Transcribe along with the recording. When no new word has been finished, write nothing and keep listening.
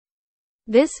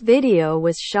This video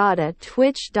was shot at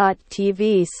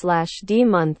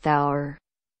twitch.tv/dmonthhour.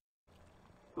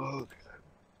 Okay.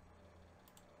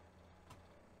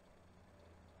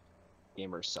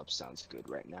 Gamer sub sounds good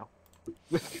right now.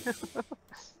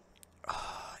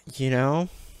 You know,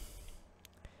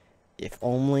 if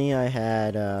only I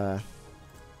had,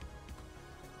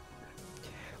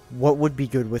 what would be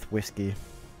good with whiskey?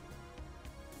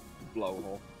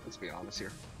 Blowhole. Let's be honest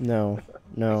here. No,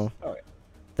 no. Oh, yeah.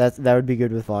 That would be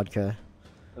good with vodka.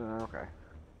 Okay.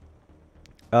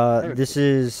 This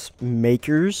is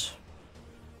Maker's.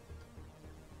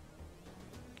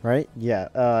 Right?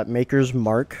 Yeah, Maker's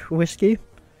Mark whiskey.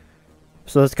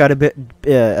 So it's got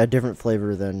a different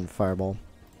flavor than Fireball.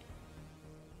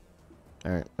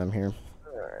 Alright, I'm here.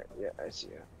 Alright, yeah, I see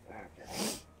you. Okay.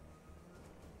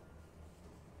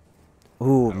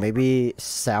 Ooh, maybe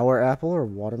sour apple or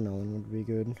watermelon would be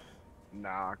good.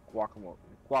 Nah, guacamole.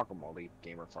 Guacamole,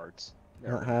 gamer farts.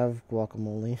 I don't have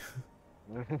guacamole.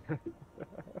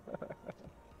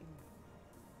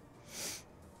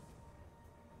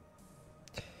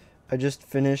 I just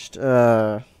finished,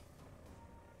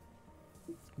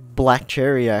 Black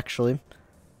Cherry, actually.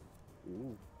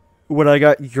 Ooh. When I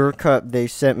got your cup, they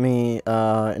sent me,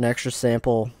 an extra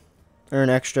sample, or an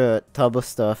extra tub of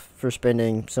stuff for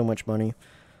spending so much money.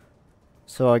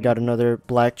 So I got another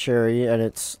Black Cherry, and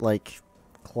it's, like,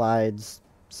 Clyde's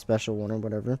special one or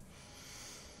whatever.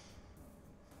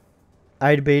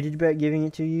 I debated about giving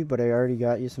it to you, but I already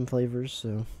got you some flavors,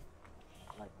 so...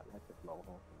 I like the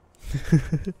blowhole.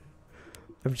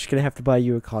 I'm just gonna have to buy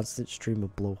you a constant stream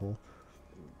of Blowhole.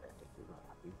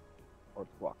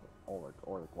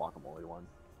 Or the guacamole one.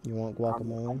 You want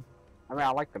guacamole? I mean, I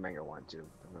like the mango one too.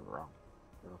 Don't get me wrong.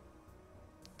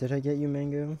 Did I get you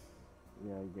mango?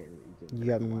 Yeah, you You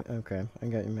got me. Okay, I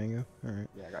got you mango. All right.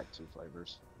 Yeah, I got 2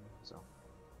 flavors. So.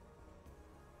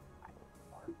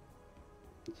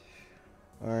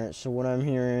 All right. So what I'm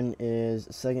hearing is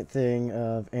a second thing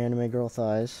of anime girl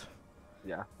thighs.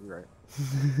 Yeah, you're right.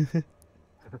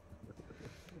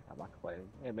 I'm not complaining.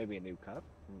 Yeah, maybe a new cup.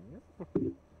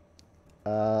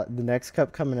 The next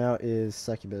cup coming out is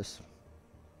Succubus.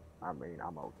 I mean,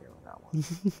 I'm okay with that one.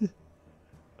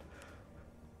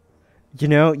 You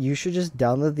know, you should just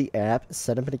download the app,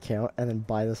 set up an account, and then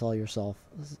buy this all yourself.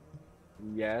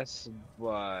 Yes,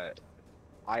 but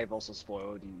I have also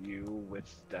spoiled you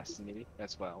with Destiny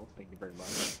as well. Thank you very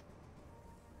much.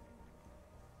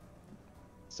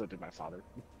 So did my father.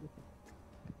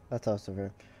 That's also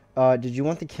fair. Did you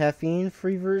want the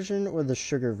caffeine-free version or the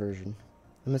sugar version?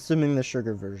 I'm assuming the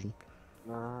sugar version.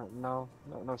 No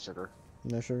sugar.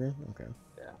 No sugar? Okay.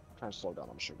 Yeah, I'm trying to slow down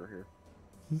on sugar here.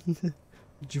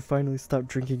 Did you finally stop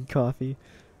drinking coffee?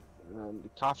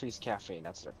 Coffee's caffeine,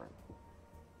 that's different.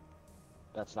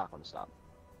 That's not going to stop.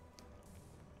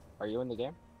 Are you in the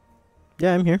game?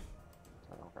 Yeah, I'm here.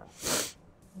 Oh, okay. It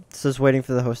says waiting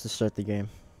for the host to start the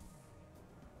game.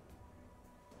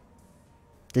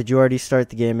 Did you already start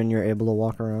the game and you're able to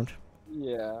walk around?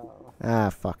 Yeah. Ah,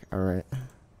 fuck. Alright.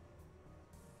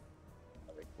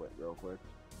 Let me quit real quick.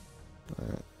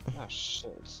 Alright. Oh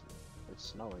shit, it's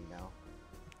snowing now.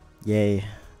 Yay.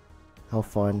 How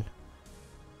fun.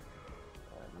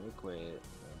 Let me quit.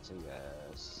 Say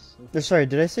yes. Sorry,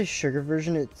 did I say sugar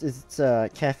version? It's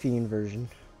caffeine version.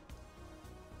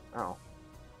 Oh.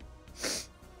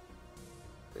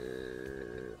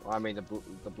 Well, I mean, the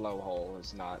blowhole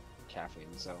is not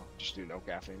caffeine, so just do no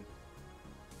caffeine.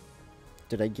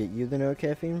 Did I get you the no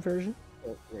caffeine version?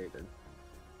 Yeah, you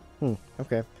did.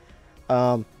 Okay.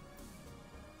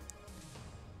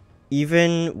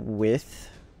 Even with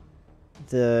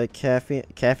the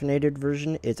caffeinated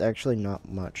version, it's actually not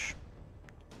much.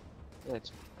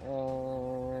 It's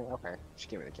okay. Just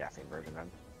give me the caffeine version then.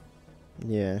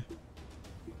 Yeah.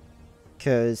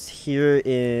 Because here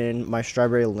in my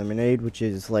strawberry lemonade, which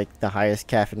is like the highest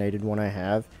caffeinated one I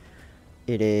have,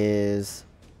 it is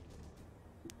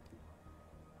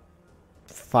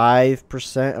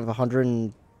 5% of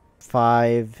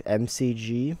 105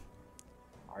 mcg.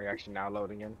 Are you actually now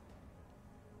loading in?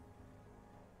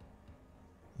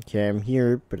 Okay, I'm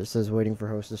here, but it says waiting for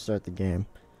host to start the game.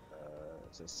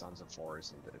 It says Sons of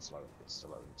Forest and it's loading. It's still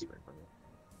loading screen for me.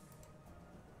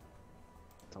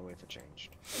 Tell me if it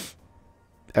changed.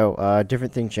 Oh,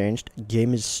 different thing changed.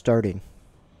 Game is starting.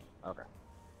 Okay.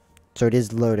 So it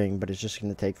is loading, but it's just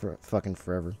gonna take fucking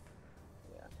forever.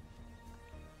 Yeah.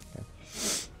 Okay.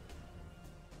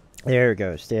 There it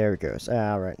goes. There it goes.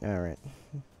 Alright, alright.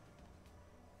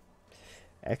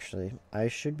 Actually, I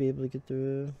should be able to get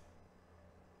through.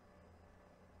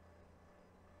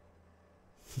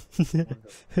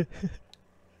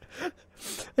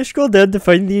 I scroll down to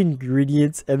find the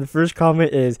ingredients, and the first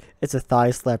comment is, "It's a thigh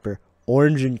slapper,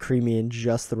 orange and creamy in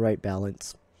just the right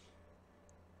balance."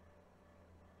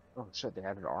 Oh shit, they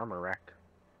added armor rack.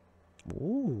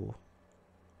 Ooh,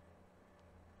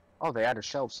 Oh, they added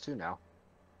shelves too now.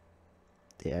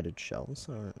 they added shells.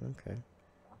 Oh, okay.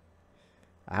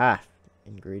 Ah,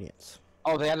 ingredients.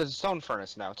 Oh, they added a stone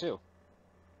furnace now too.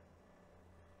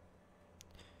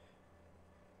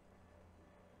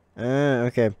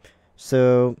 Okay.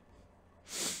 So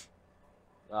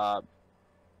Uh,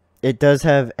 it does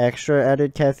have extra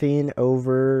added caffeine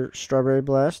over Strawberry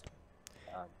Blast.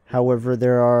 However,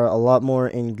 there are a lot more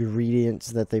ingredients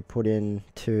that they put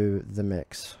into the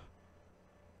mix.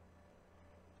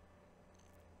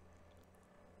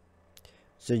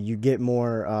 So you get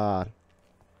more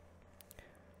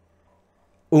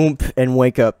oomph and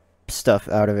wake up stuff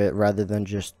out of it rather than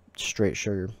just straight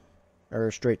sugar or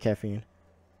straight caffeine.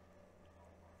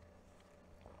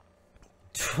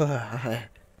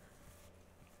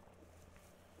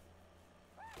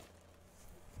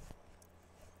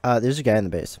 There's a guy in the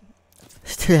base.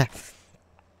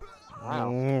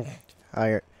 wow.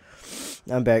 Alright.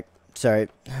 I'm back. Sorry.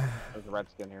 There's a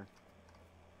redskin here.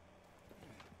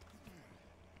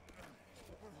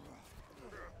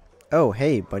 Oh,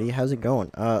 hey, buddy. How's it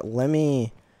going? Let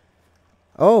me...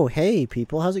 Oh, hey,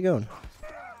 people. How's it going?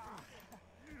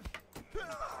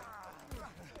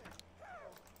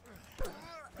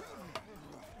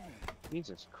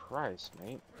 Jesus Christ,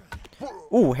 mate.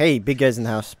 Ooh, hey, big guys in the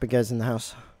house. Big guys in the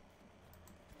house.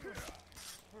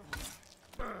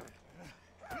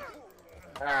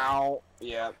 Ow.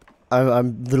 Yeah.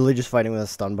 I'm literally just fighting with a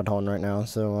stun baton right now,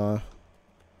 so,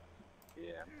 Yeah,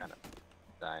 I'm kind of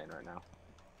dying right now.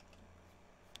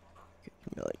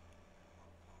 give me, like...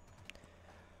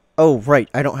 Oh, right.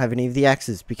 I don't have any of the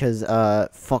axes because,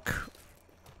 fuck.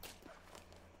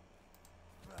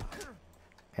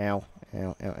 Ow. Ow,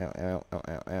 ow, ow, ow, ow,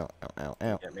 ow, ow, ow, ow,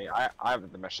 ow. Yeah, me. I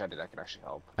have the machete that can actually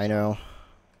help. I know.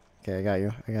 Okay, I got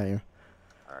you. I got you.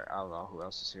 Alright, I don't know who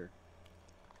else is here.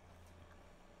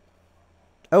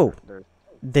 Oh, There's.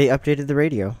 they updated the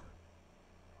radio.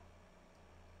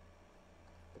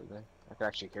 Did they? I can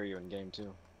actually hear you in game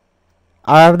too.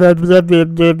 How Fuck up.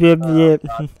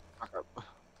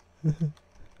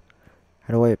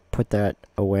 do I put that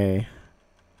away?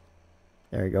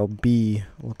 There we go. B.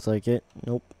 Looks like it.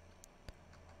 Nope.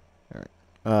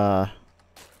 Alright.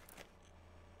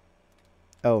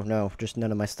 Oh, no. Just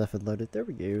none of my stuff had loaded. There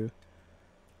we go.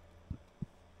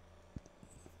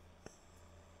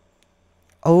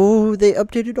 Oh, they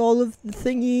updated all of the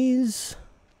thingies.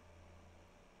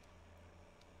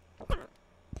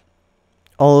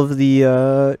 All of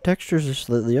the, textures are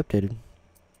slightly updated.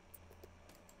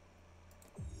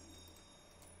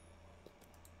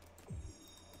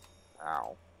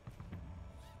 Ow.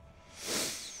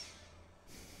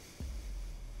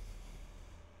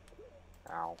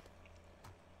 Ow.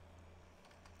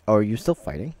 Oh, are you still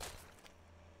fighting?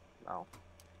 No.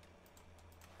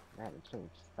 Man, it's been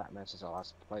a fat minute since I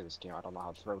last played this game. I don't know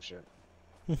how to throw shit.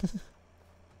 Do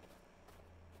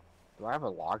I have a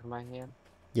log in my hand?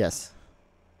 Yes.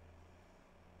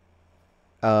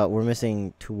 We're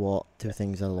missing two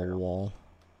things on the wall.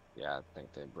 Yeah, I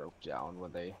think they broke down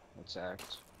when they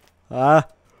attacked. Ah,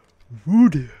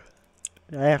 wood.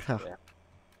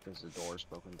 Because the door's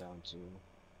broken down too.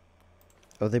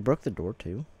 Oh, they broke the door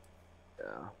too.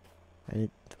 Yeah.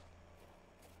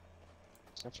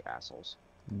 Such assholes.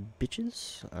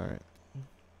 Bitches. All right.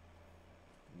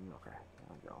 Okay,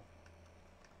 there we go.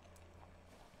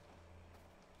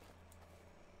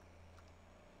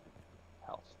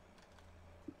 Health.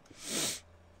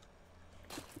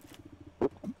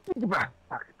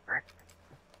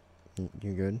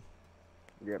 You good?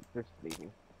 Yep, just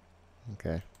leaving.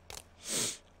 Okay.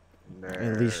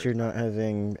 At least you're not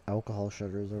having alcohol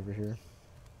sugars over here.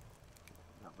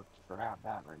 Not looking for that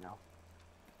right now.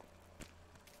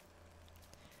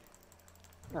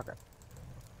 Okay.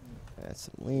 That's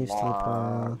some leaves to the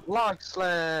pile. Log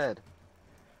sled!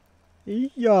 Yay!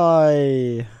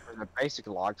 There's a basic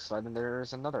log sled and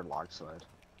there's another log sled.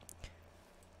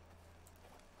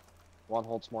 One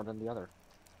holds more than the other.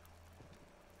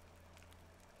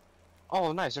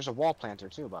 Oh, nice. There's a wall planter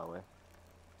too, by the way.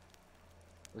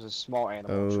 There's a small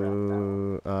animal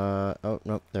trap now. Oh,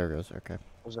 nope, there it goes, okay.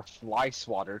 There's a fly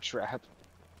swatter trap.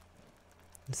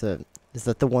 Is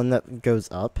that the one that goes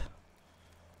up?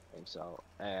 I think so.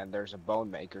 And there's a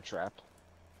bone maker trap.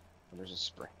 And there's a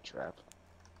spring trap.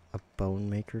 A bone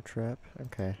maker trap?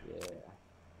 Okay. Yeah.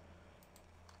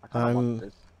 I kinda want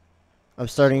this. I'm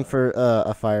starting for,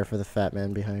 a fire for the fat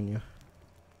man behind you.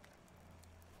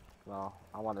 Well,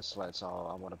 I want a sled, so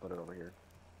I want to put it over here.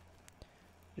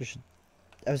 You should.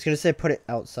 I was gonna say put it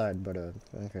outside, but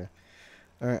okay.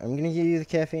 All right, I'm gonna give you the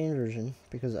caffeine version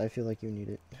because I feel like you need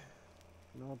it.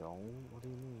 No, don't. What do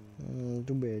you mean?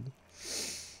 Too bad.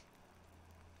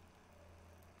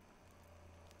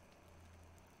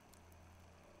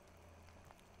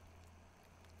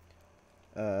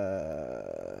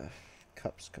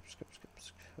 Cups.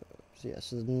 Yeah,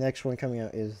 so the next one coming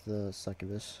out is the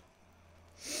succubus.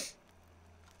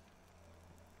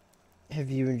 Have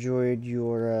you enjoyed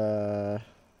your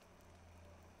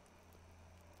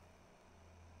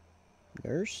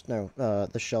nurse? No,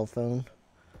 the shell phone.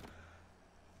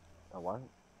 A what?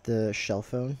 The shell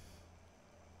phone.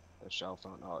 The shell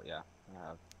phone. Oh yeah, I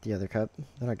have. The other cup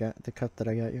that I got. The cup that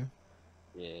I got you.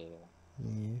 Yeah.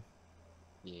 Yeah.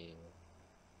 Yeah.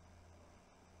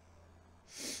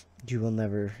 You will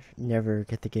never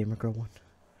get the Gamer Girl one.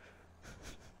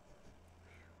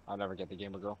 I'll never get the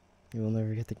Gamer Girl. You will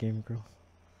never get the Gamer Girl.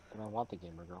 But I want the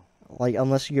Gamer Girl. Like,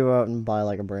 unless you go out and buy,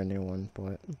 like, a brand new one,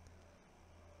 but...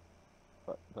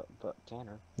 But,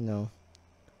 Tanner. No.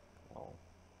 Oh.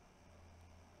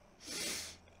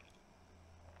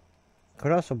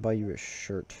 Could also buy you a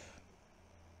shirt.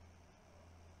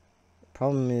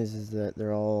 Problem is that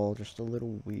they're all just a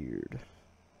little weird.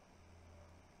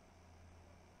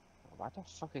 Why the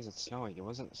fuck is it snowing? It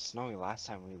wasn't snowing last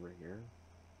time we were here.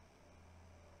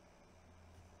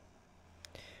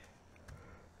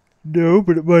 No,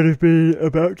 but it might have been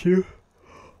about to.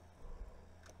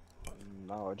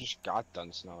 No, it just got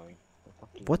done snowing. The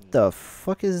fuck do you What mean? the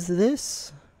fuck is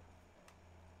this?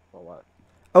 For what?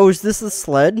 Oh, is this the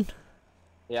sled?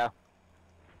 Yeah,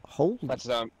 Holy that's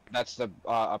the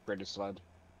upgraded sled.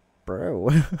 bro.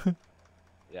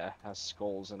 Yeah, it has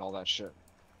skulls and all that shit.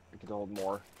 We could hold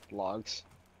more logs.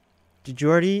 Did you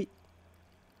already...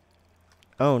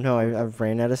 Oh, no, I've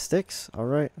ran out of sticks.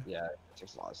 Alright. Yeah, it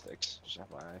takes a lot of sticks. Just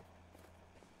FYI.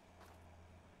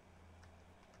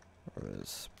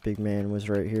 This big man was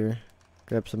right here.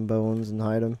 Grab some bones and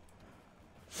hide him.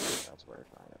 That's where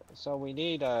I find it. So we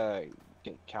need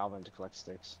get Calvin to collect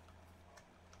sticks.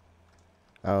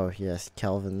 Oh, yes,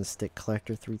 Calvin the Stick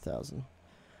Collector 3000.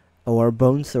 Oh, our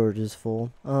bone storage is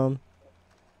full.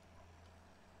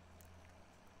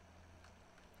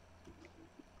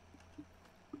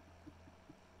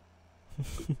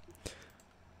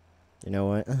 You know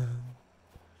what?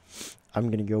 I'm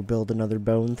gonna go build another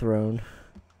bone throne.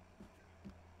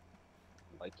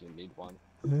 Like you need one.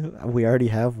 We already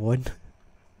have one.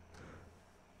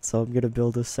 So I'm gonna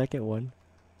build a second one.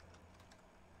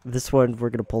 This one we're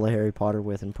gonna pull a Harry Potter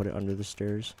with and put it under the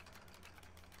stairs.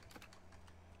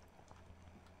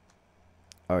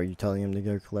 Oh, are you telling him to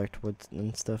go collect wood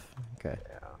and stuff? Okay.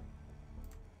 Yeah.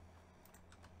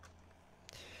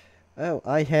 Oh,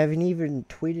 I haven't even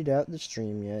tweeted out the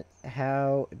stream yet.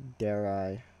 How dare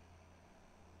I?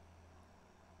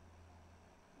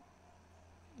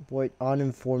 What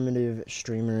uninformative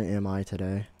streamer am I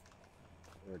today?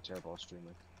 You're a terrible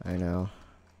streamer. I know.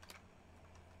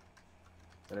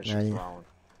 Finish Yeah, your yeah.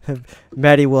 throne.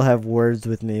 Maddie will have words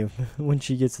with me when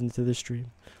she gets into the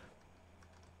stream.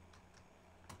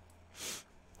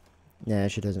 Yeah,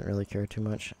 she doesn't really care too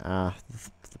much. The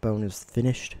bone is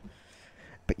finished.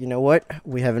 But you know what?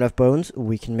 We have enough bones.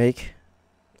 We can make...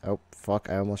 Oh, fuck.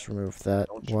 I almost removed that.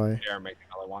 Don't you Why? dare make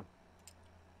another one.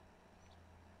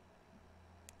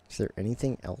 Is there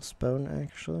anything else bone,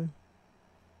 actually?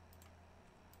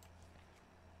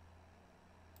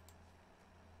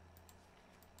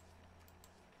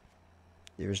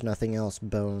 There's nothing else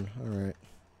bone. Alright.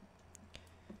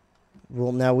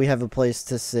 Well, now we have a place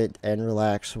to sit and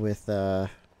relax with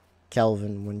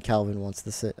Calvin when Calvin wants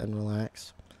to sit and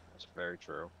relax. That's very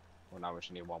true. Well, now we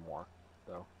should need one more,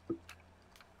 though.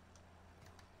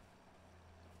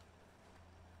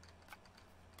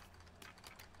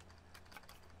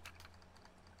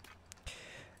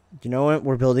 You know what?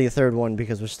 We're building a third one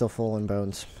because we're still full in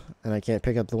bones. And I can't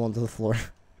pick up the one to the floor.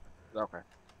 Okay.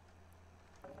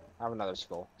 I have another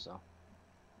skull, so.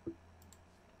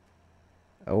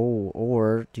 Oh,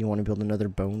 or do you want to build another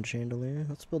bone chandelier?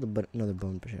 Let's build another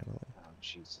bone chandelier. Oh,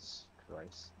 Jesus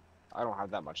Christ. I don't have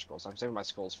that much skulls. I'm saving my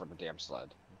skulls for the damn sled,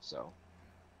 so.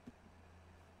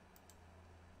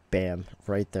 Bam,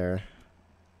 right there.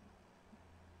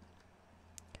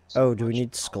 So Oh, do we much-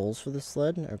 need skulls for the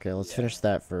sled? Okay, let's Yeah. finish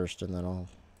that first, and then I'll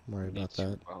worry You need about two-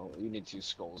 that. Oh, you need 2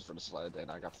 skulls for the sled,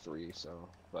 and I got 3, so.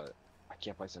 But I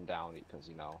can't place them down because,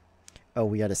 you know. Oh,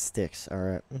 we got a sticks.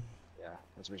 Alright. Yeah,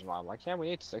 that's the reason why I'm like, yeah, we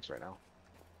need 6 right now.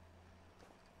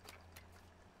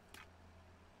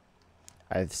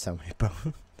 I have so many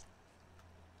bones.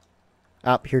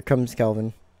 Ah, here comes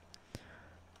Calvin.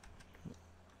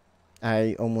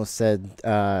 I almost said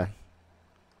the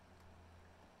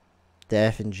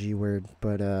F and G word,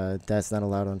 but that's not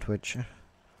allowed on Twitch.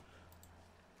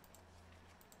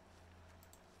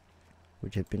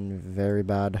 Which have been very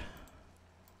bad.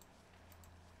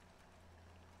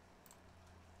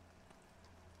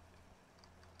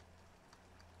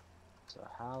 So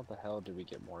how the hell do we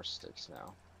get more sticks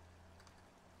now?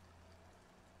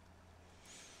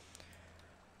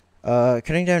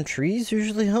 Cutting down trees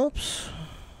usually helps.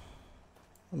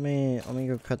 Let me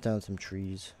go cut down some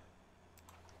trees.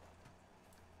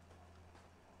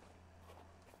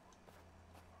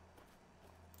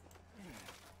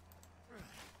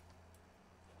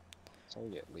 So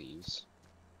we get leaves.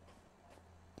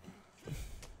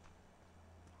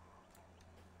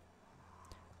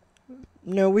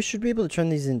 No, we should be able to turn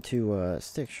these into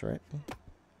sticks, right?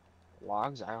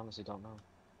 Logs? I honestly don't know.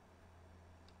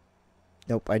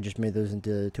 Nope, I just made those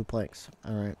into 2 planks.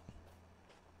 Alright.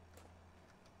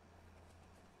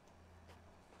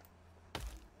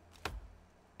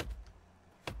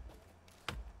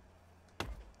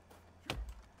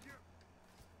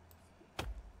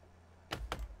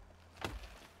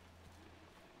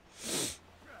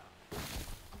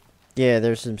 Yeah,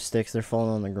 there's some sticks. They're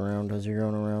falling on the ground as you're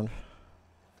going around.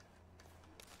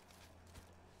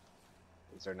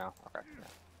 Is there now? Okay.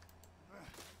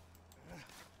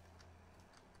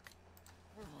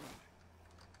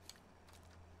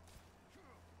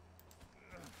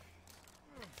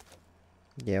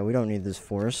 Yeah, we don't need this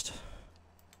forest.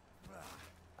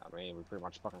 I mean, we pretty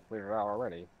much fucking cleared it out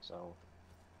already, so...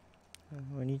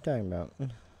 What are you talking about?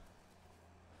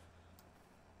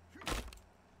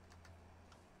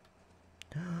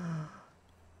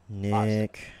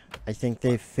 Nick, I think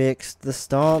they fixed the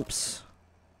stomps.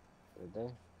 Did they?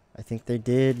 I think they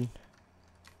did.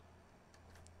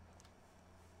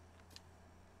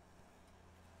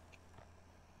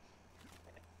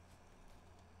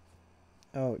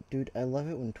 Oh, dude, I love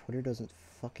it when Twitter doesn't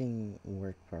fucking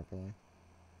work properly.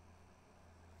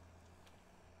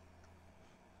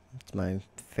 It's my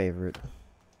favorite.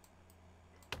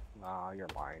 Nah, you're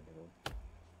lying, dude.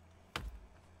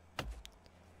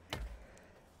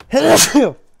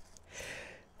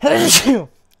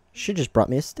 She just brought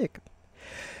me a stick.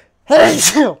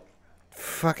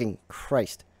 Fucking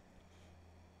Christ.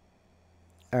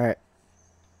 Alright.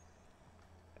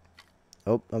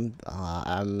 Oh, I'm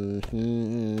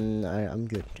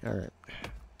good. Alright.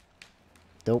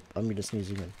 Nope, I'm just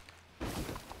sneezing again.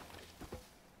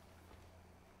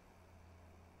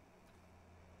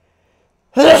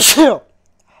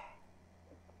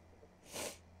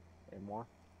 Any more?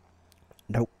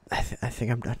 Nope, I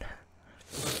think I'm done.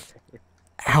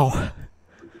 Ow.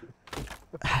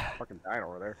 Fucking dying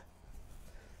over there.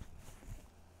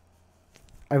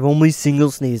 I've only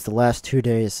single sneezed the last 2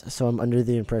 days, so I'm under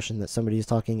the impression that somebody's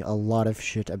talking a lot of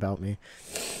shit about me.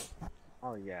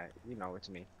 Oh yeah, you know, it's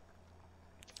me.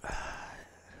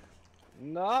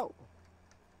 No!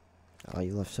 Oh,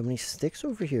 you left so many sticks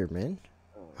over here, man.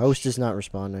 Oh, Host is not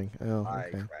responding. Oh, I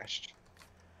okay. crashed.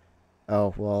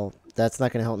 Oh, well, that's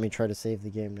not gonna help me try to save the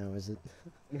game now, is it?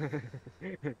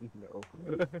 No.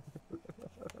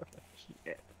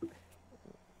 Shit.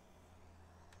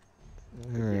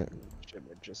 Alright.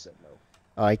 Shipment just said no.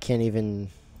 Oh, I can't even...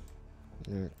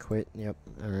 quit? Yep,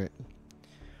 alright.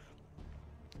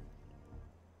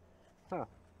 Huh.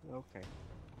 Okay.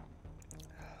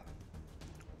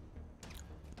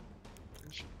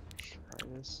 Try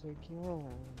this again.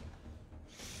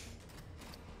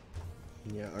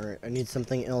 Yeah, alright. I need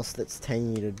something else that's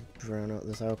tangy to drown out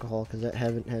this alcohol, because I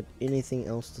haven't had anything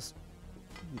else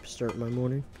to start my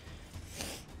morning.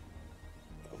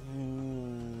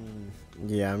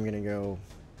 Yeah, I'm gonna go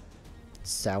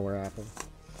sour apple.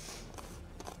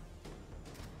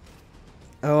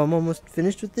 Oh, I'm almost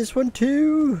finished with this one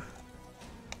too!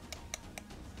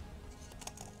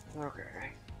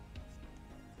 Okay.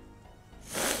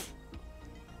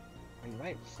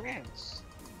 Invite friends.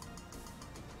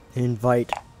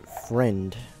 Invite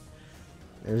friend.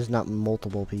 There's not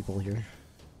multiple people here.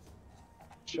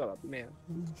 Shut up, man.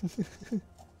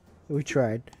 We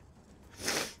tried.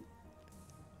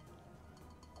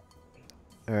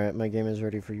 Alright, my game is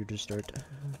ready for you to start.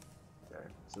 Okay,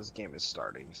 so this game is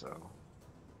starting, so...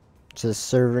 It says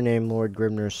server name Lord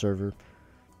Grimner server.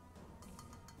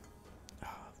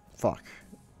 Fuck.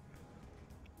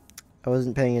 I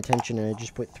wasn't paying attention and I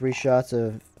just put 3 shots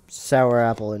of sour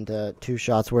apple into 2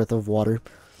 shots worth of water.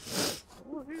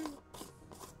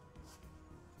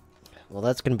 Well,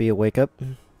 that's gonna be a wake up.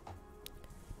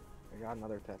 I got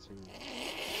another tattoo.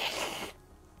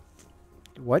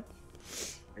 What?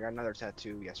 I got another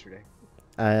tattoo yesterday.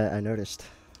 I noticed.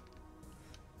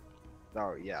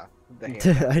 Oh yeah, the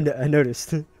hand. I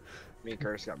noticed. Me and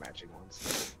Curtis got matching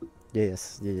ones.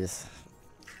 Yes, yes.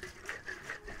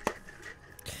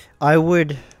 I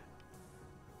would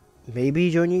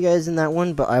maybe join you guys in that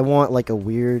one, but I want like a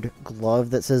weird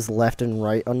glove that says left and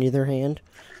right on either hand.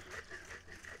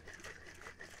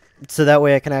 So that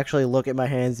way I can actually look at my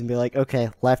hands and be like, okay,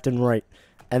 left and right,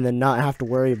 and then not have to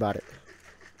worry about it.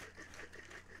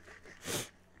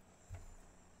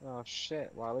 Oh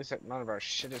shit. Well, at least none of our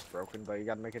shit is broken, but you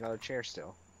gotta make another chair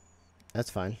still. That's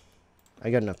fine. I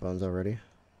got enough bones already.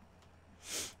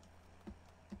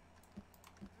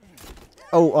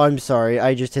 Oh, I'm sorry.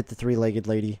 I just hit the three-legged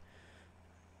lady.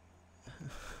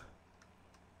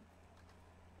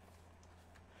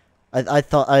 I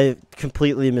thought I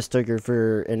completely mistook her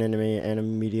for an enemy and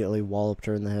immediately walloped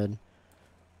her in the head.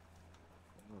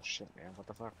 Oh shit, man. What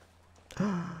the fuck?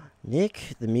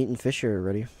 Nick, the meat and fish are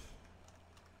ready.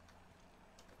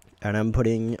 And I'm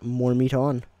putting more meat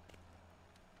on.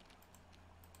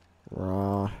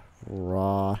 Raw,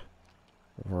 raw,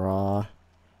 raw.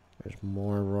 There's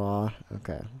more raw.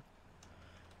 Okay.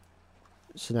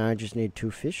 So now I just need 2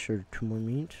 fish or 2 more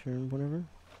meat or whatever.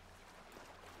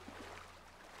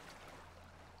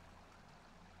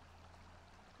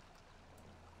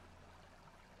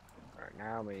 Alright,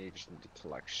 now we just need to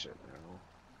collect shit now.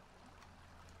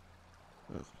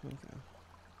 Oh, okay.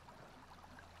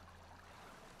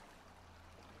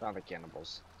 Found the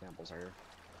cannibals. Cannibals are here.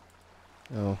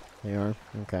 Oh, they are?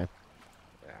 Okay.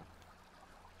 Yeah.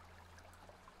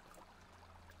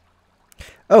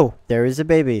 Oh, there is a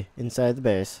baby inside the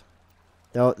base.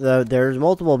 There's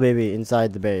multiple baby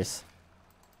inside the base.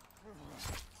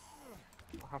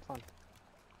 Well, have fun.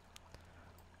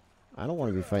 I don't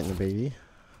want to be fighting the baby.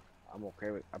 I'm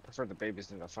okay with. I prefer the babies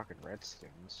than the fucking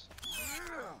redskins.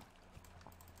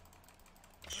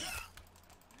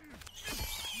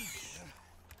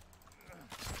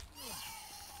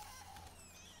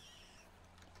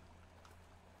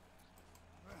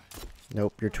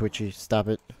 Nope, you're twitchy. Stop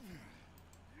it.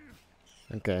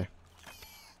 Okay.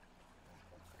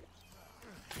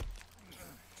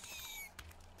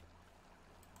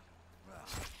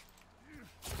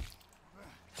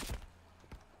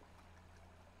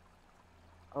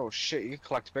 Oh shit, you can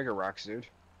collect bigger rocks, dude.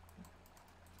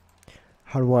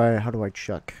 How do I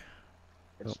chuck?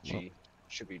 It's Oh, well. G.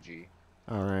 Should be G.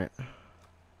 All right.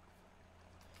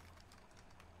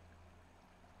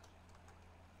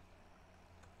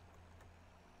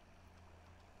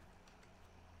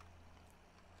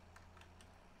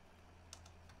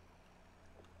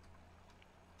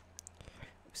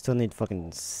 Still need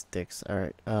fucking sticks. All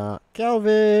right.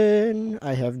 Calvin,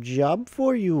 I have job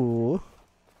for you.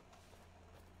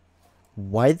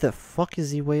 Why the fuck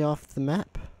is he way off the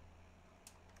map?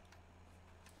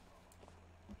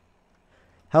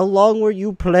 How long were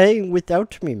you playing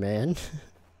without me, man?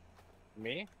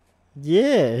 Me?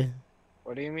 Yeah.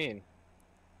 What do you mean?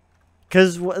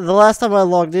 Because the last time I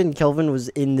logged in, Kelvin was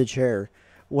in the chair.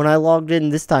 When I logged in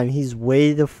this time, he's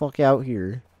way the fuck out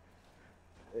here.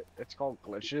 It's called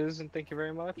glitches, and thank you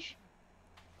very much.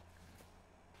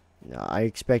 No, I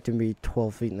expect him to be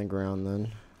 12 feet in the ground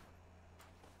then.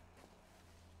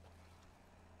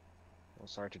 Well,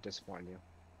 sorry to disappoint you.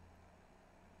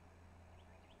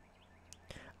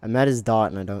 I'm at his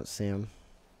dot and I don't see him.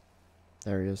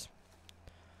 There he is.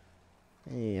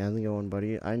 Hey, how's it going,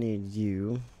 buddy? I need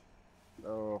you.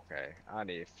 Okay, I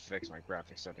need to fix my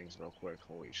graphic settings real quick.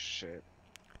 Holy shit.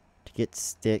 To get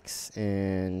sticks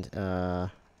and, Yeah,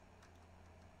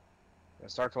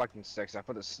 start collecting sticks. I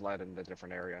put a sled in a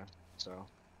different area, so.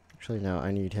 Actually, no,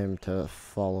 I need him to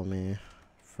follow me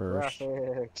first.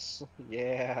 Graphics!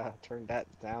 Yeah, turn that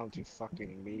down to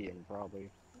fucking medium,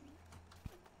 probably.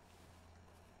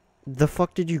 The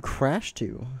fuck did you crash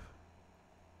to?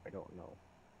 I don't know.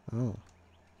 Oh.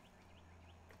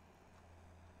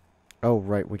 Oh,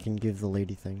 right, we can give the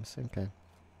lady things. Okay.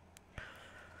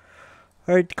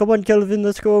 Alright, come on, Kelvin,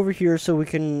 let's go over here so we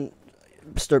can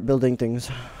start building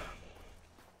things.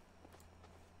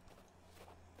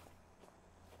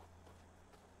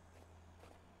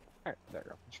 Alright, there you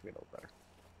go. It should be a little better.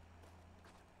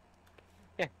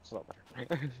 Yeah, it's a little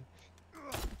better.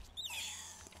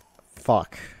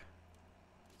 Fuck.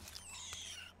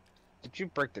 Did you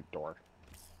break the door?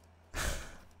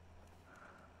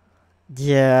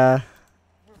 Yeah.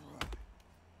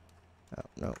 Oh,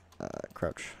 no.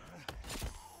 Crouch.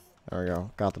 There we go.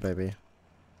 Got the baby.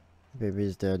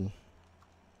 Baby's dead.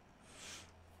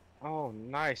 Oh,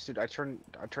 nice, dude. I turned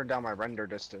down my render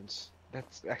distance.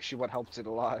 That's actually what helps it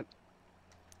a lot.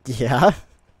 Yeah?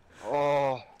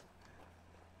 Oh,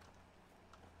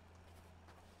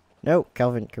 No,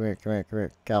 Calvin, come here, come here, come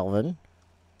here. Calvin.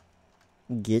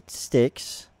 get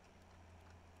sticks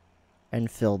and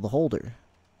fill the holder.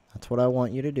 That's what I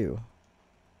want you to do.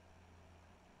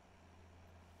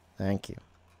 Thank you.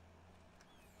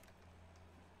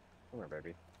 Come here,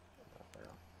 baby. Oh, there you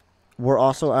We're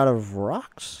also out of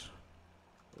rocks?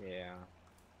 go. Yeah.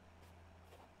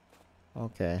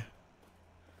 Okay.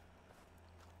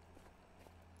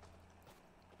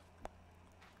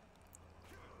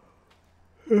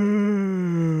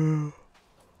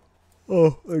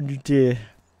 Oh, I need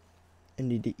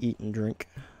to eat and drink.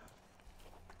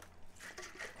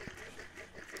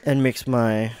 And mix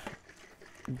my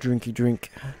drinky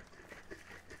drink.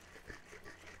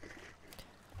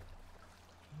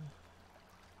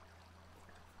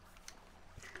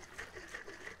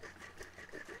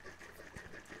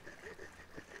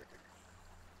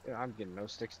 Yeah, I'm getting no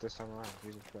sticks this time around.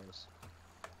 Jesus Christ.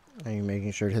 Are you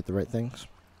making sure to hit the right things?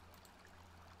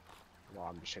 Well,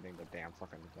 I'm just hitting the damn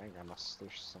fucking thing. There's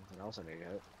something else I need to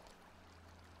hit.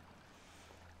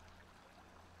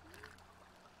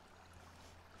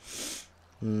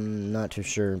 Not too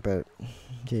sure, but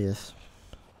yes.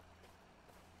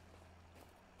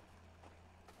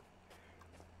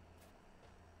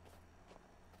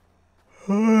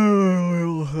 We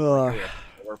have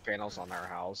solar panels on our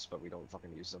house, but we don't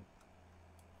fucking use them.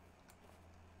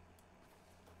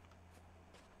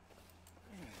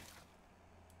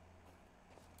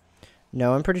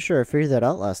 No, I'm pretty sure I figured that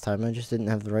out last time. I just didn't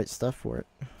have the right stuff for it.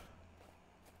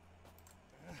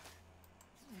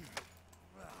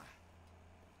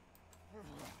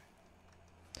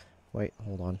 Wait,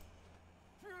 hold on.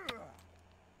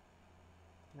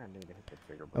 I need to hit the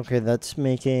bigger bush. Okay, that's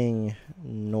making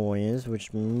noise,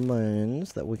 which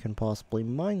means that we can possibly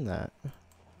mine that.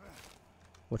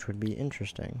 Which would be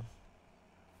interesting.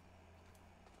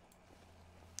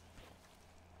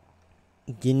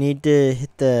 You need to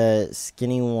hit the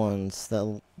skinny ones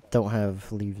that don't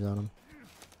have leaves on them.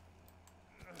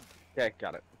 Okay,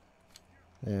 got it.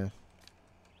 Yeah,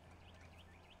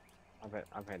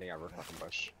 I'm hitting every fucking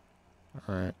bush.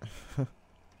 alright.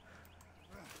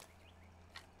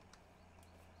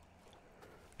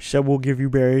 Some will give you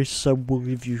berries, some will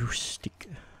give you stick.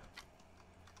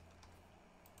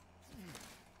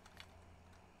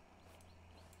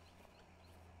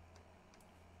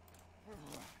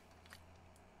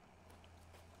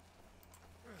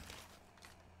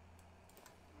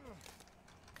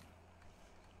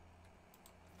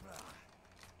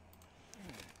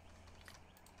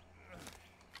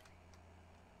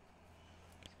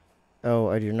 Oh,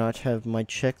 I do not have my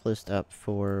checklist up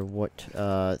for what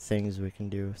things we can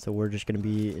do, so we're just gonna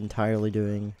be entirely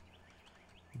doing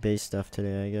base stuff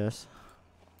today, I guess.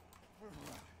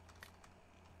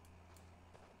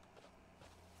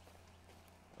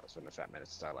 It's been a fat minute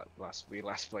since we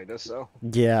last played this, so.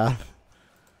 Yeah.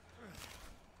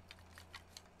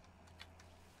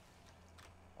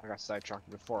 I got sidetracked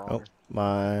before. Oh,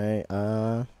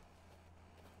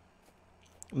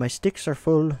 my sticks are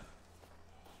full.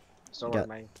 So got- are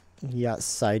mine. Yeah,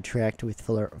 sidetracked with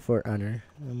Fort Honor.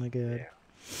 Oh my god. Yeah.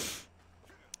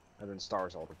 And then Star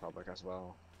Wars Old Republic as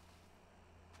well.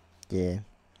 Yeah.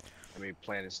 I mean,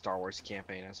 playing a Star Wars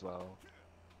campaign as well.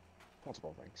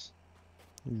 Multiple things.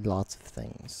 Lots of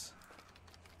things.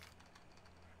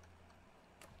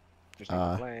 Just need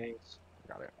the planes.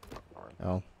 Got it. Alright.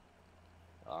 Oh.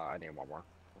 I need one more.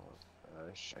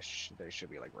 They should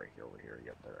be like right here, over here.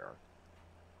 Yep, there they are.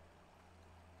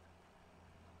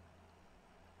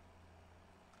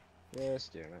 Yes,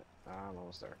 damn it. I'm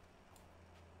almost there.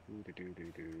 Do do do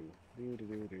do do do do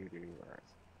do do do. All right.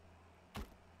 There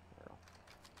we go.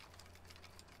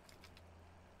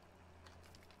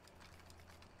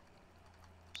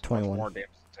 So much 21. more damn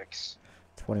sticks.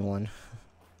 21.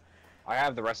 I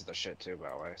have the rest of the shit too, by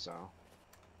the way. So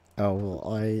Oh,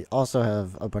 well, I also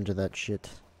have a bunch of that shit.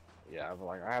 yeah, but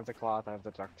like I have the cloth, I have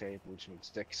the duct tape, which means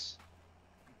sticks.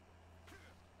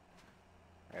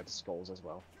 I have the skulls as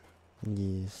well.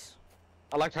 Yes.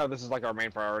 I like how this is like our main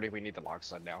priority. We need the lock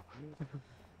stud now.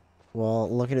 Well,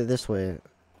 look at it this way.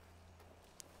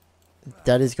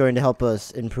 That is going to help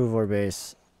us improve our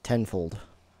base tenfold.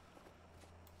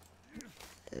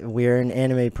 We are an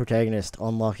anime protagonist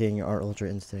unlocking our Ultra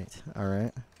Instinct,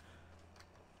 alright?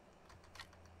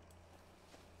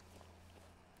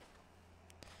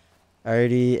 I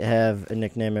already have a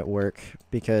nickname at work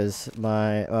because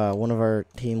my one of our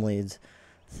team leads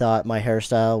thought my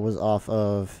hairstyle was off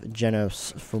of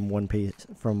Genos from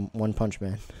One Punch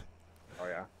Man. Oh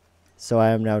yeah. So I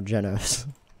am now Genos.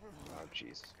 Oh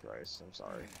Jesus Christ! I'm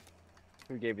sorry.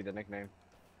 Who gave you the nickname?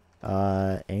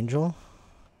 Angel?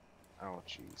 Oh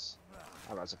jeez.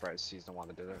 I'm not surprised he's the one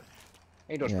that did it.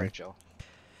 Angel's Yeah. pretty chill.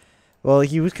 Well,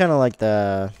 he was kind of like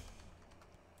the.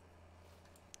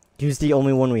 He was the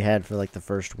only one we had for like the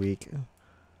first week.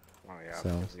 Oh yeah, So.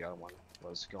 because the other one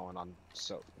was going on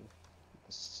sort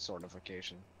of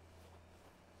vacation.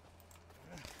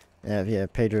 Yeah,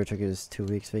 Pedro took his 2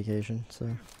 weeks vacation, so.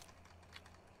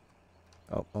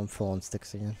 Oh, I'm full on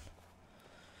sticks again.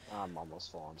 I'm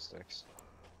almost full on sticks.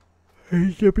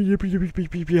 If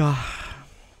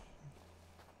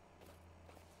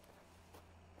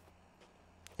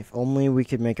only we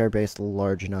could make our base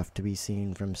large enough to be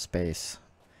seen from space.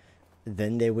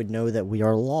 Then they would know that we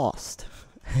are lost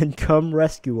and come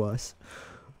rescue us.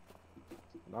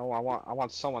 No, I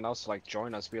want someone else to like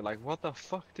join us. Be like, what the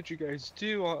fuck did you guys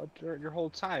do during your whole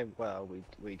time? Well,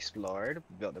 we explored,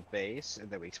 built a base, and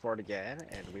then we explored again,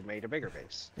 and we made a bigger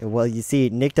base. Well, you see,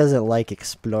 Nick doesn't like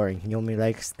exploring. He only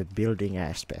likes the building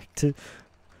aspect.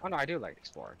 Oh no, I do like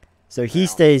exploring. So he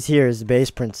stays here as the base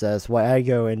princess while I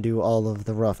go and do all of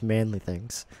the rough manly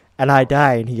things. And I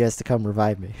die and he has to come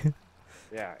revive me.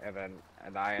 Yeah,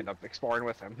 and I end up exploring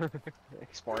with him.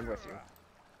 Exploring with you.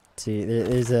 See,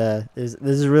 there's a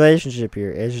relationship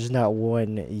here. It's just not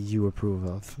one you approve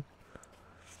of.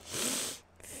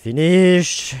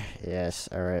 Finish. Yes,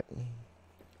 alright.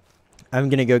 I'm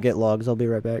gonna go get logs. I'll be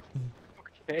right back.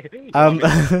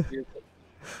 Okay.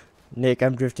 Nick,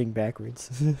 I'm drifting backwards.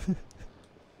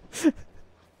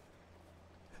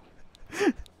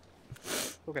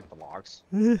 Go get the logs.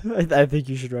 I think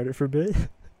you should run it for a bit.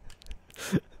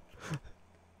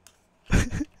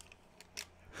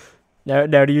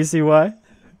 Now do you see why?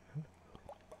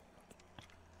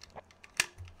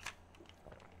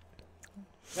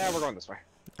 Yeah, we're going this way.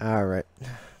 Alright.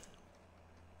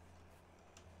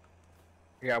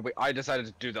 Yeah, I decided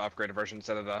to do the upgraded version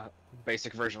instead of the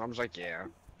basic version. I'm just like, yeah.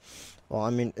 Well, I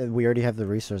mean, we already have the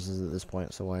resources at this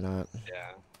point, so why not?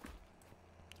 Yeah.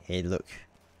 Hey, look.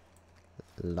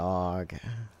 Log.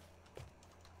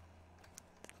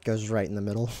 Goes right in the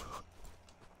middle.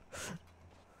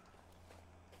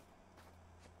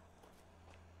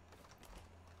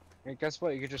 Hey, guess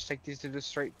what? You could just take these two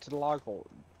straight to the log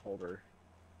holder.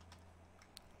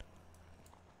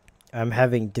 I'm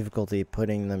having difficulty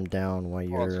putting them down while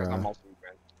Well, it's you're, because I'm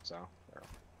multi-movement, so. There.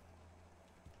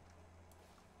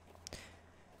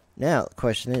 Now, the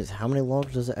question is, how many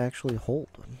logs does it actually hold?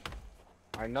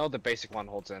 I know the basic one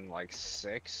holds in like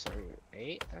 6 or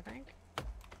 8, I think.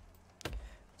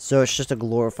 So it's just a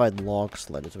glorified log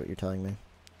sled is what you're telling me.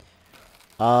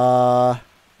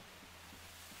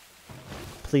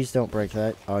 Please don't break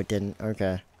that. Oh, I didn't.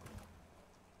 Okay.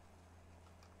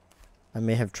 I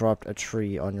may have dropped a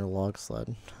tree on your log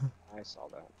sled. I saw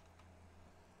that.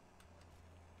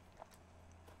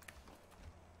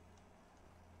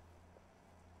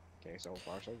 Okay, so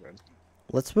far so good.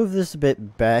 Let's move this a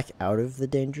bit back out of the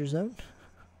danger zone.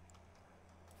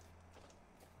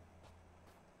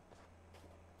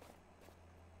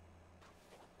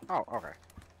 Oh, okay.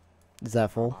 Is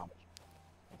that full?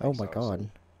 I Oh think my so, god. so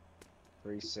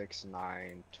 3, 6,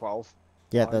 9, 12.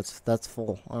 Yeah, logs. that's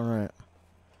full. Alright.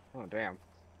 Oh, damn.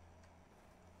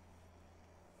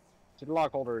 To the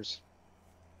log holders.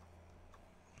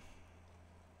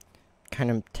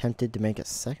 Kind of tempted to make a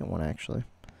second one, actually.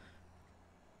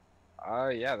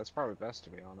 Yeah, that's probably best, to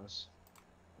be honest.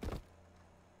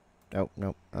 Oh,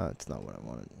 nope. It's not what I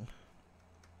wanted.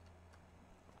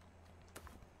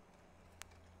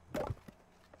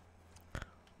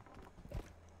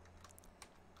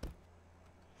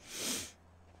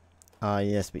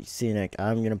 Yes, but see, Nick,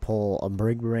 I'm gonna pull a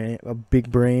big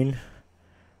brain.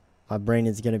 My brain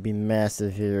is gonna be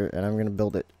massive here, and I'm gonna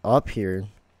build it up here.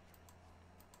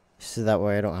 So that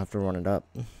way I don't have to run it up.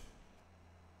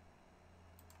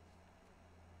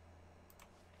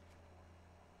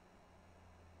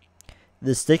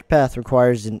 The stick path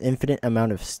requires an infinite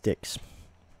amount of sticks.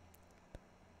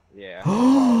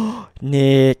 Yeah.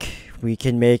 Nick, we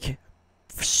can make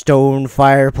stone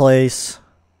fireplace.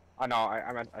 I know,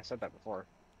 I said that before.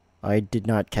 I did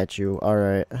not catch you.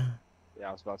 Alright. Yeah,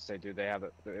 I was about to say, dude, they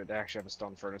actually have a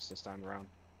stone furnace this time around.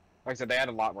 Like I said, they had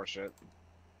a lot more shit.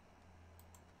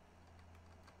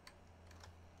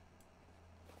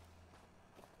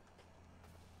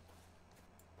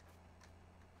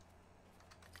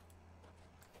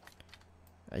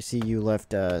 I see you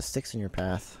left sticks in your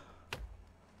path.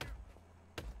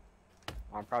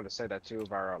 I'm proud to say that 2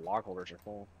 of our log holders are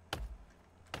full.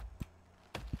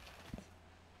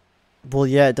 Well,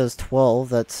 yeah, it does 12.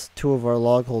 That's 2 of our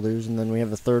log holders, and then we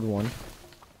have a third one.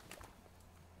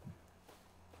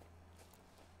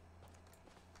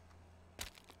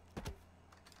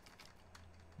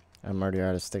 I'm already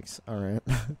out of sticks. Alright.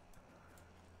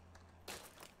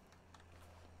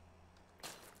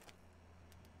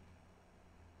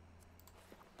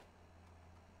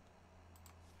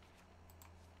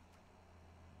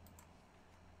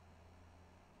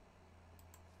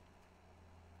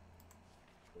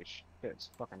 Holy shit, it's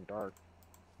fucking dark.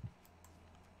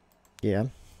 Yeah.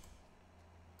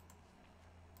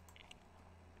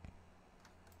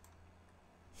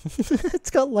 It's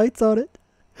got lights on it.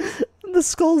 And the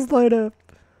skulls light up.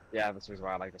 Yeah, that's the reason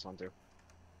why I like this one too.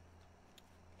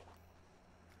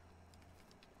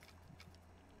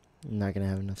 I'm not gonna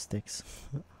have enough sticks.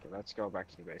 Okay, let's go back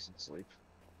to the base and sleep.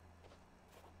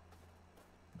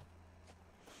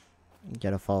 You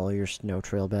gotta follow your snow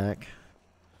trail back.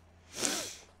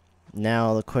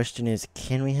 Now the question is,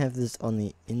 can we have this on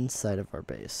the inside of our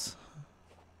base?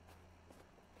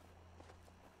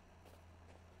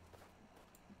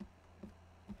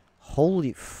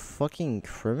 Holy fucking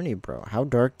criminy, bro. How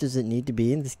dark does it need to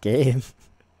be in this game?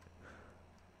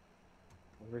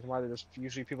 The reason why there's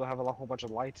usually people have a whole bunch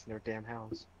of lights in their damn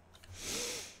house.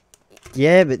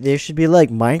 Yeah, but there should be like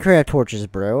Minecraft torches,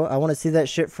 bro. I want to see that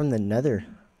shit from the nether.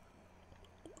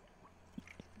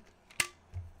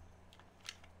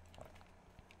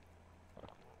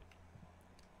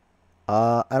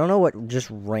 I don't know what just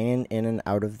ran in and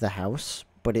out of the house,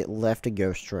 but it left a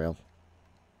ghost trail.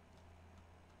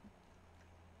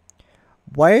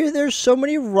 Why are there so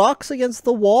many rocks against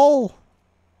the wall?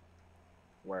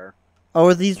 Where? Oh,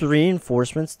 are these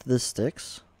reinforcements to the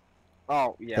sticks?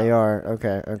 Oh, yeah. They are.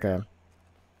 Okay, okay.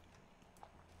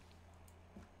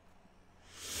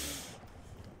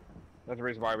 That's the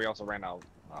reason why we also ran out.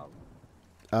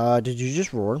 Did you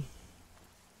just roar?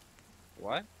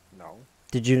 What? No.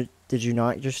 Did you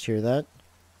not just hear that?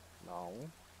 No.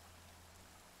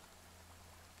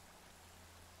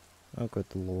 Oh, good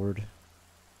lord.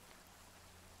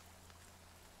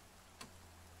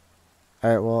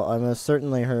 Alright, well, I most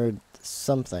certainly heard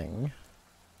something.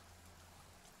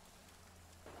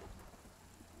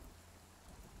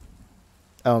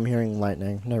 Oh, I'm hearing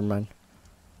lightning. Never mind.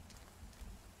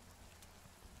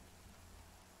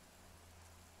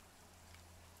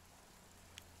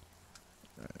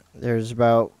 There's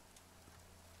about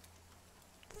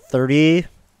 30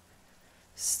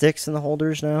 sticks in the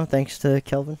holders now, thanks to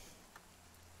Kelvin.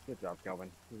 Good job, Kelvin.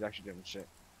 He's actually doing shit.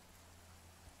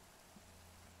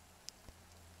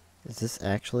 Is this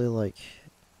actually like...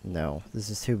 No,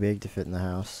 this is too big to fit in the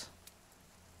house.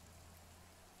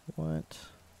 What?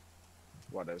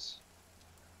 What is?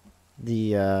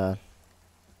 The,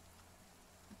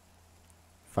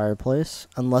 fireplace?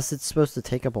 Unless it's supposed to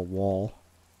take up a wall.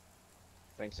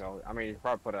 I think so. I mean, you could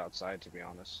probably put it outside, to be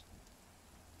honest.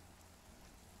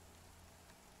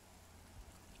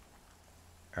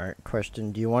 Alright,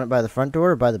 question. Do you want it by the front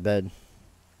door or by the bed?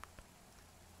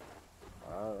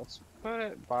 Let's put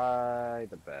it by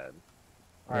the bed.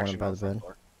 I want it by the front bed.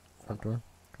 door. Front door?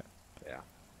 Yeah.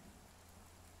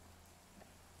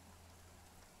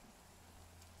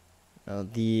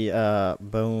 The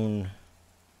bone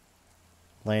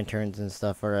lanterns and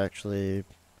stuff are actually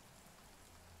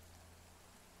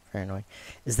very annoying.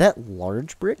 Is that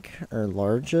large brick or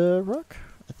large rock?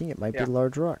 I think it might Yeah. be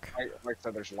large rock. Like I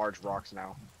said, there's large rocks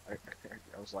now.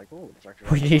 I was like, oh, there's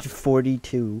actually. We need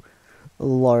 42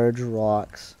 large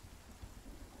rocks.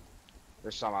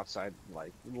 There's some outside,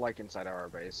 like inside our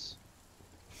base.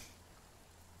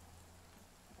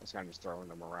 I was kind of just throwing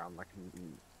them around like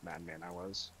a madman I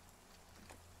was.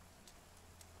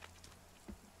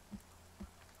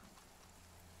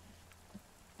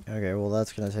 Okay, well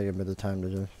that's gonna take a bit of time to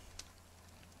do.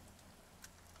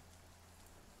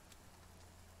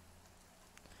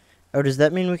 Oh, does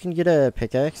that mean we can get a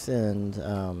pickaxe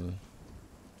and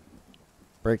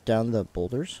break down the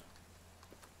boulders?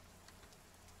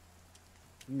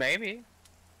 Maybe.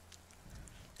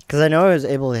 Because I know I was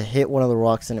able to hit one of the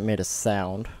rocks and it made a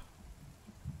sound.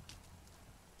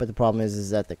 But the problem is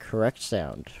that the correct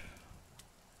sound?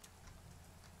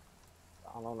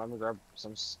 I don't know, let me grab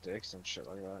some sticks and shit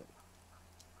like that.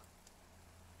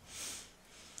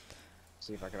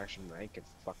 See if I can actually make a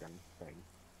fucking thing.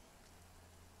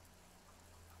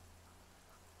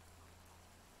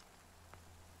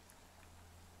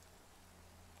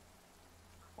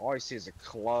 All I see is a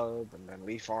club and then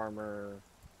leaf armor.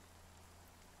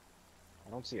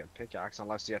 I don't see a pickaxe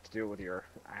unless you have to do it with your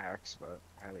axe, but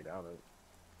I highly doubt it.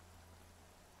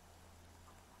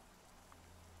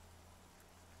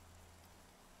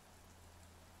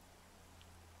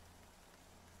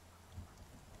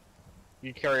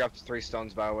 You carry up to 3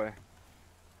 stones, by the way.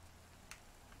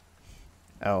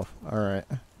 Oh, alright.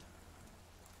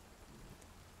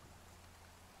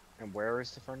 And where is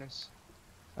the furnace?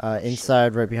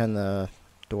 Inside, right behind the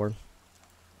door. Okay.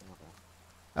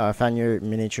 I found your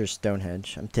miniature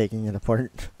Stonehenge. I'm taking it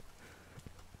apart.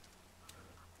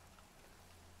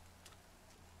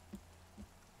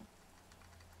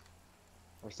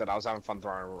 Like I said, I was having fun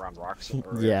throwing around rocks.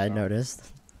 Yeah, I so.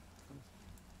 noticed.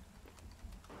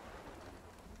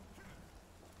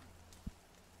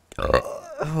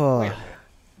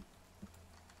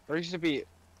 There used to be.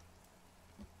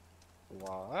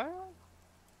 What?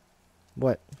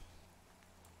 What?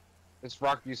 This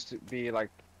rock used to be like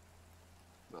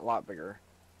a lot bigger.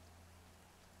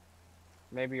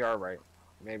 Maybe you are right.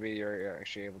 Maybe you're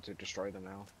actually able to destroy them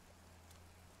now.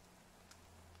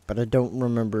 But I don't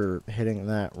remember hitting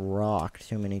that rock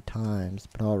too many times,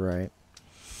 but alright.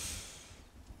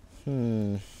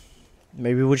 Maybe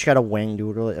we just gotta wang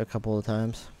doodle it a couple of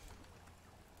times.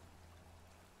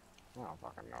 I don't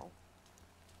fucking know.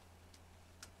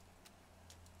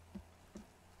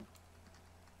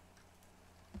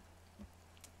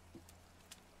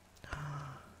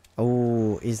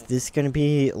 Oh, is this gonna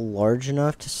be large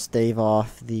enough to stave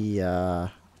off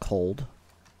the cold?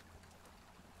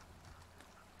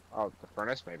 Oh, the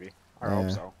furnace maybe. I Yeah.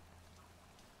 hope so.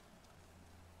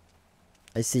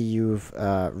 I see you've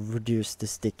reduced the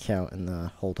stick count in the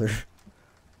holder.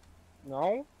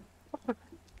 No,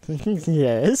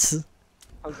 Yes,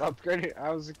 I was upgrading.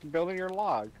 I was building your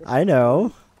log. I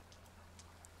know.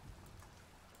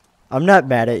 I'm not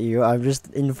mad at you. I'm just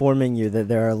informing you that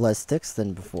there are less sticks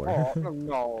than before. Oh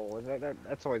no,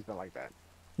 that's always been like that.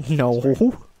 No.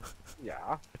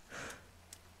 Yeah.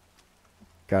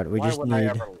 God, we Why just would I need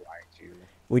ever lie to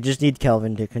you?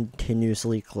 Kelvin to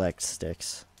continuously collect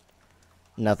sticks.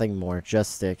 Nothing more,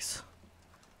 just sticks.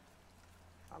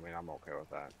 I mean, I'm okay with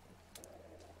that.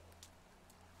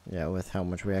 Yeah, with how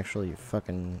much we actually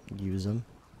fucking use them.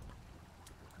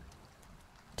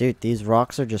 Dude, these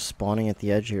rocks are just spawning at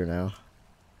the edge here now.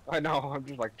 I know. I'm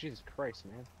just like, Jesus Christ,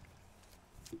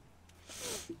 man.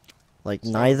 Like,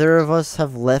 So- neither of us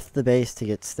have left the base to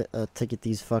get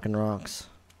these fucking rocks.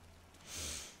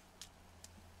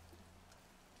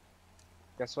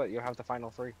 Guess what? You have the final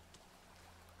three.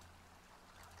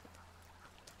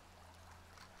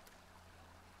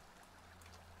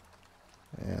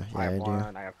 Yeah, I have I do.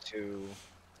 one. I have two.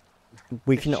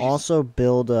 We can Jeez. also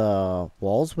build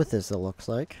walls with this, it looks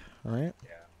like, right?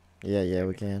 Yeah. Yeah, we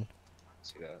Maybe. can.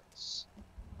 See that?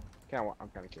 I'm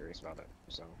kind of curious about it.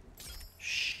 So.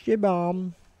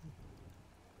 Shibam.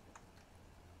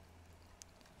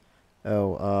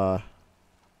 Oh,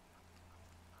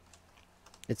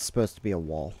 it's supposed to be a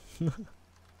wall.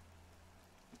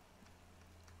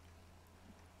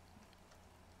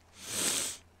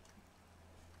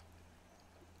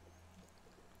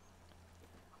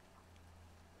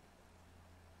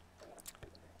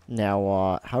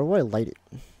 Now, how do I light it?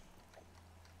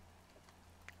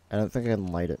 I don't think I can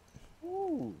light it.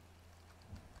 Ooh.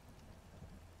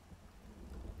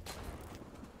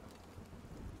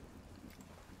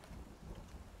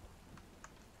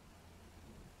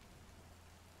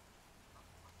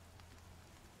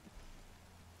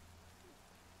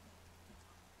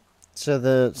 So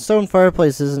the stone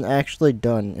fireplace isn't actually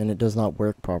done, and it does not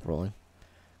work properly.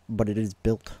 But it is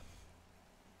built.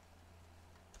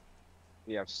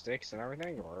 Do you have sticks and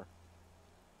everything, or?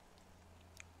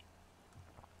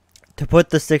 To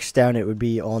put the sticks down, it would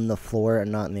be on the floor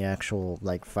and not in the actual,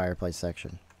 like, fireplace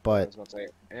section. I But was about to say,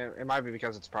 it might be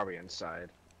because it's probably inside.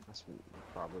 That's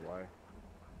probably why.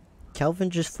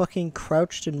 Calvin just fucking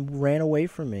crouched and ran away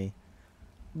from me.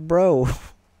 Bro.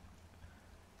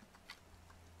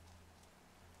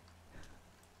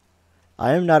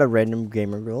 I am not a random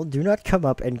gamer girl. Do not come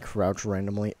up and crouch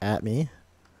randomly at me.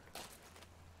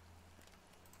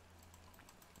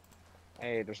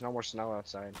 Hey, there's no more snow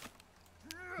outside.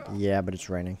 Yeah, but it's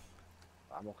raining.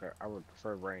 I'm okay. I would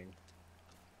prefer rain.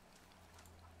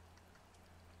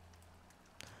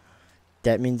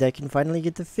 That means I can finally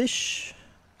get the fish.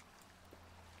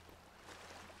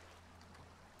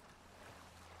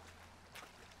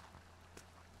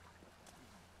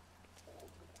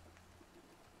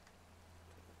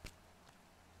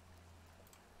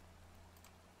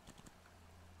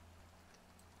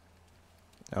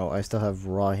 Oh, I still have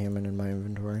raw human in my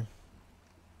inventory.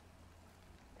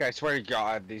 Okay, I swear to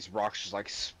God, these rocks just like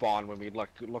spawn when we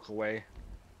look away.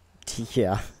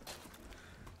 Yeah.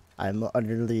 I'm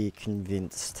utterly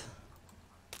convinced.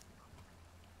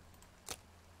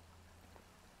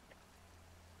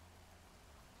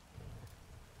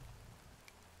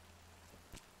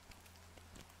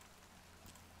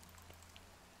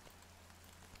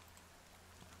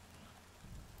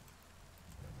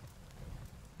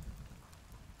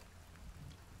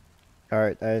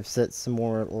 Alright, I've set some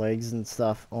more legs and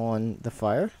stuff on the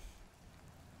fire.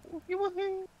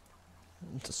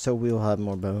 So we'll have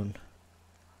more bone.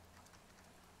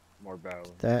 More bow.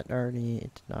 That already,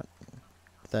 it did not.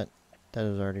 That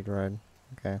is already dried.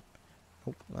 Okay.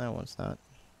 Oh, that one's not.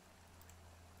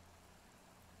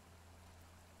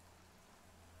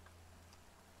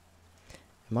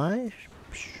 Am I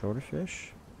short of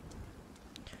fish?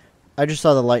 I just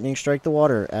saw the lightning strike the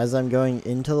water as I'm going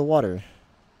into the water.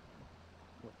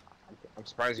 I'm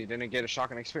surprised you didn't get a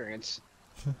shocking experience.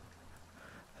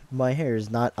 My hair is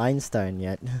not Einstein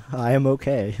yet. I am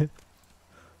okay.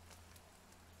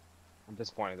 I'm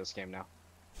disappointed in this game now.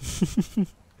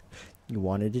 You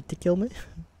wanted it to kill me?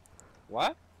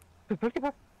 What?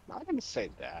 I didn't say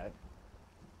that.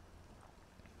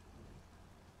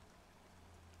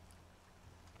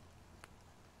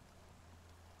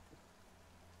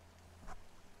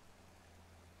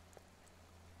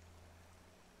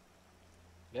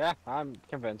 Yeah, I'm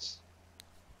convinced.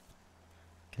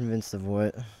 Convinced of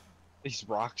what? These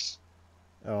rocks.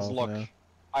 Oh, Just look. no.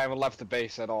 I haven't left the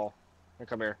base at all. Here,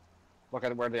 come here. Look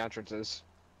at where the entrance is.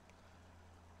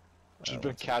 Just Oh, been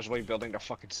what's it? casually building a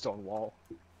fucking stone wall.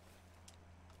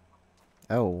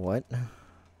 Oh, what?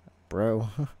 Bro.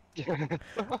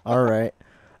 Alright.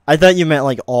 I thought you meant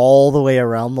like all the way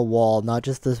around the wall, not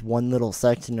just this one little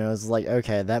section. I was like,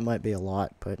 okay, that might be a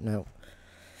lot, but no.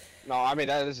 No, I mean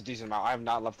that is a decent amount. I have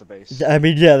not left the base. I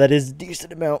mean, yeah, that is a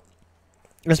decent amount.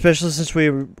 Especially since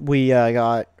we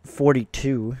got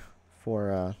 42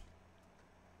 for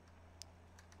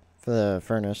the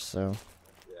furnace, so.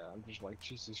 Yeah, I'm just like,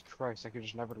 Jesus Christ, I could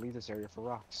just never leave this area for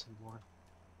rocks anymore.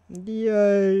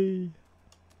 Yay!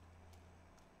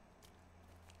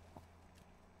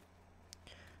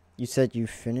 You said you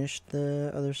finished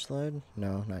the other slide?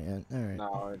 No, not yet. Alright.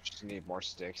 No, I just need more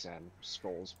sticks and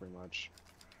skulls, pretty much.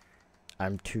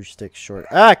 I'm 2 sticks short.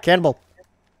 Ah, cannibal!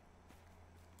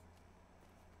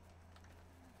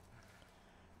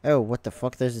 Oh, what the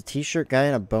fuck? There's a t-shirt guy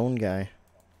and a bone guy.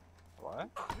 What?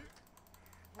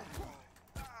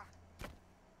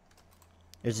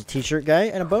 There's a t-shirt guy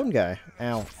and a bone guy.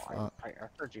 Ow. I Fuck.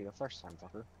 heard you the first time,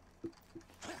 fucker.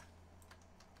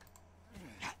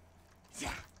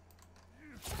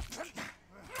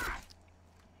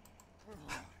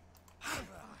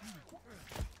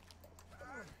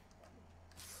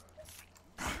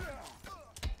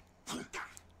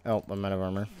 Oh, I'm out of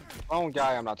armor. Lone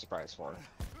guy, I'm not surprised for.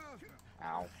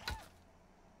 Ow.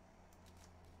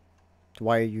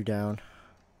 Why are you down?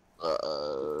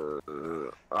 I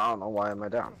don't know why am I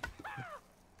down.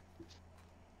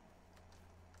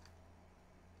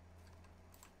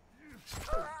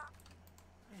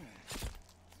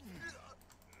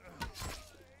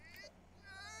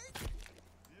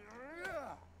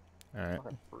 Alright,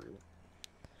 Fucking rude.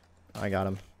 I got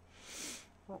him.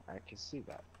 Well, I can see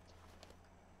that.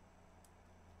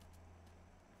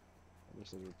 You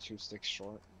said you're 2 sticks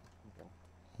short.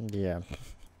 Okay. Yeah.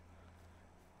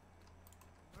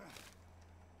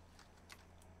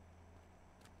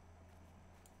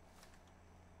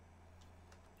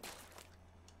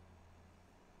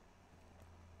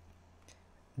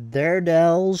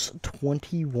 Daredevils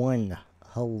 21.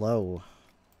 Hello.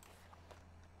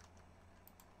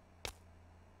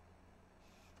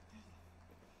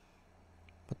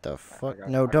 What the fuck? got-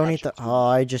 No, I don't got eat you the. too. Oh,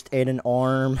 I just ate an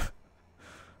arm.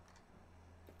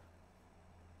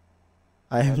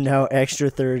 I am now extra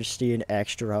thirsty and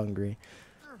extra hungry.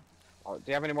 Oh, do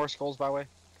you have any more skulls, by the way?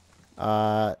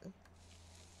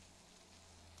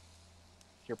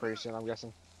 Here pretty soon, I'm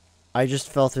guessing. I just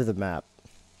fell through the map.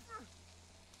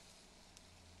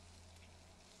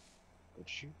 Did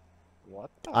you? What?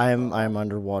 The I'm fuck?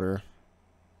 underwater.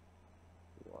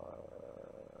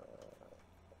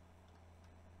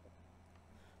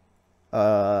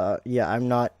 Yeah, I'm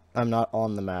not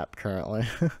on the map currently.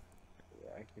 Yeah,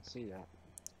 I can see that.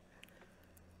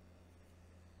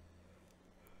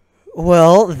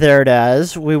 Well, there it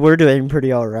is. We were doing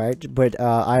pretty alright, but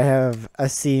I have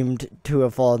seemed to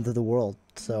have fallen to the world,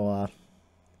 so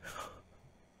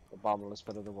The bottomless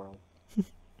pit of the world.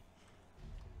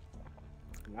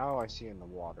 Now I see in the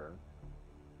water.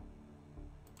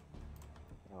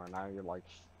 Oh, now you're like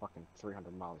fucking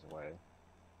 300 miles away.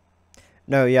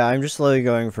 no, yeah, I'm just slowly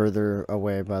going further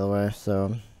away, by the way,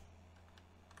 so